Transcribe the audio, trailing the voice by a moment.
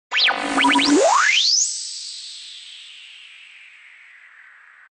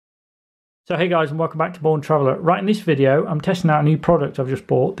So hey guys, and welcome back to Born Traveller. Right, in this video I'm testing out a new product I've just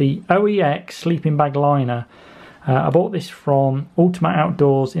bought, the OEX sleeping bag liner. I bought this from Ultimate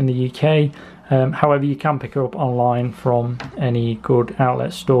Outdoors in the UK. However, you can pick it up online from any good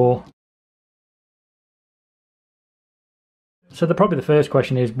outlet store. So probably the first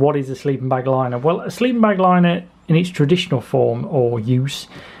question is, what is a sleeping bag liner? Well, a sleeping bag liner in its traditional form or use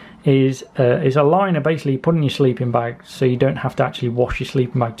is a liner basically you put in your sleeping bag, so you don't have to actually wash your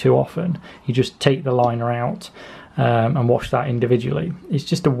sleeping bag too often. You just take the liner out and wash that individually. It's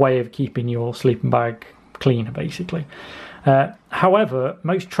just a way of keeping your sleeping bag cleaner basically. However,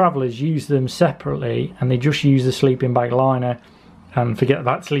 most travellers use them separately and they just use the sleeping bag liner and forget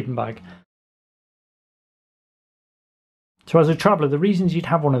about sleeping bag. So as a traveller, the reasons you'd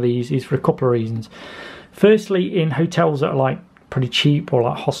have one of these is for a couple of reasons. Firstly, in hotels that are like pretty cheap, or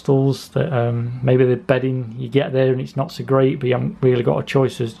like hostels that maybe the bedding you get there and it's not so great, but you haven't really got a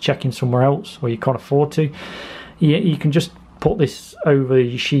choice of checking somewhere else, or you can't afford to, you can just put this over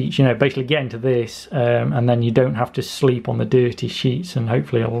your sheets, you know, basically get into this and then you don't have to sleep on the dirty sheets, and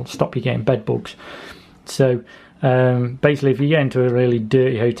hopefully it'll stop you getting bed bugs. So basically if you get into a really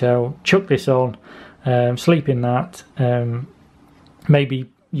dirty hotel, chuck this on, sleep in that, maybe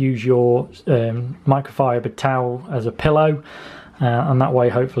use your microfiber towel as a pillow, and that way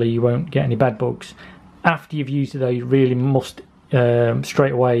hopefully you won't get any bed bugs. After you've used it though, you really must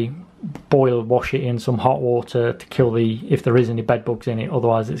straight away wash it in some hot water to kill if there is any bed bugs in it,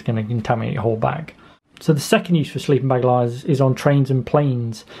 otherwise it's going to contaminate your whole bag. So the second use for sleeping bag liners is on trains and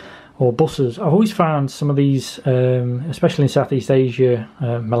planes or buses. I've always found some of these, especially in Southeast Asia,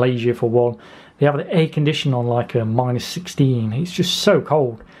 Malaysia for one, they have the air conditioning on like a -16. It's just so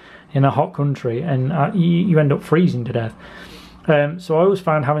cold in a hot country, and you end up freezing to death. So I always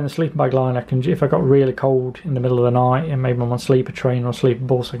found having the sleeping bag liner, if I got really cold in the middle of the night and maybe I'm on a sleeper train or a sleeper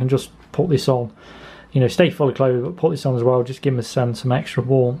bus, I can just put this on. You know, stay fully clothed, but put this on as well, just give myself some extra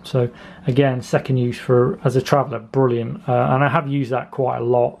warmth. So again, second use for as a traveller, brilliant. And I have used that quite a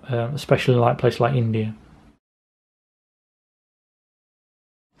lot, especially in like places like India.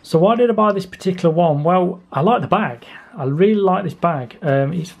 So why did I buy this particular one? Well, I like the bag. I really like this bag.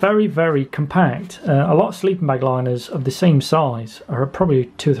 It's very, very compact. A lot of sleeping bag liners of the same size are probably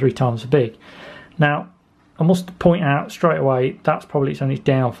 2 or 3 times as big. Now, I must point out straight away, that's probably its only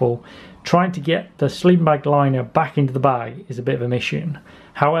downfall. Trying to get the sleeping bag liner back into the bag is a bit of a mission.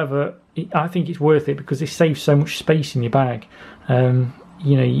 However, I think it's worth it because it saves so much space in your bag.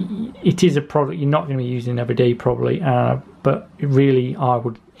 You know, it is a product you're not going to be using every day probably, but really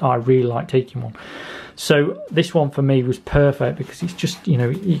I really like taking one. So this one for me was perfect because it's just, you know,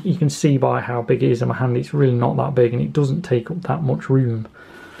 you can see by how big it is in my hand, it's really not that big and it doesn't take up that much room.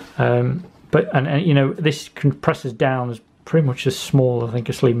 But you know, this compresses down as pretty much as small I think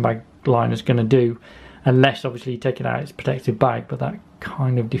a sleeping bag liner is going to do, unless obviously you take it out of its protective bag, but that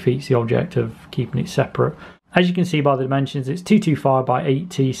kind of defeats the object of keeping it separate. As you can see by the dimensions, it's 225 by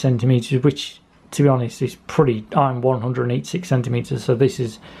 80 centimeters, which to be honest is pretty. I'm 186 centimeters, so this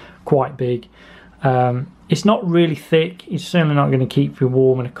is quite big. It's not really thick. It's certainly not going to keep you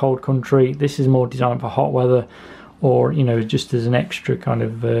warm in a cold country. This is more designed for hot weather, or you know, just as an extra kind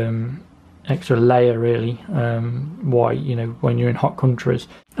of extra layer really. Why, you know, when you're in hot countries.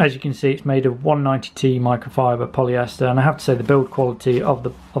 As you can see, it's made of 190T microfiber polyester, and I have to say the build quality of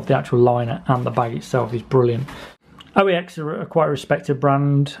the actual liner and the bag itself is brilliant. OEX are a quite respected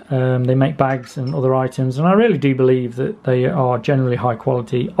brand. They make bags and other items, and I really do believe that they are generally high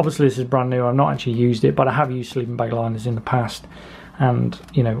quality. Obviously this is brand new, I've not actually used it, but I have used sleeping bag liners in the past, and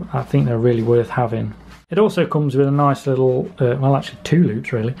you know, I think they're really worth having. It also comes with a nice little, well actually 2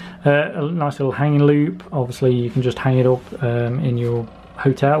 loops really, a nice little hanging loop. Obviously you can just hang it up in your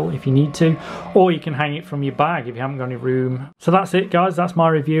hotel if you need to, or you can hang it from your bag if you haven't got any room. So that's it guys, that's my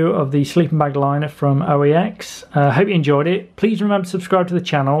review of the sleeping bag liner from OEX. Hope you enjoyed it. Please remember to subscribe to the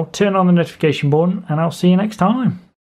channel, turn on the notification button, and I'll see you next time.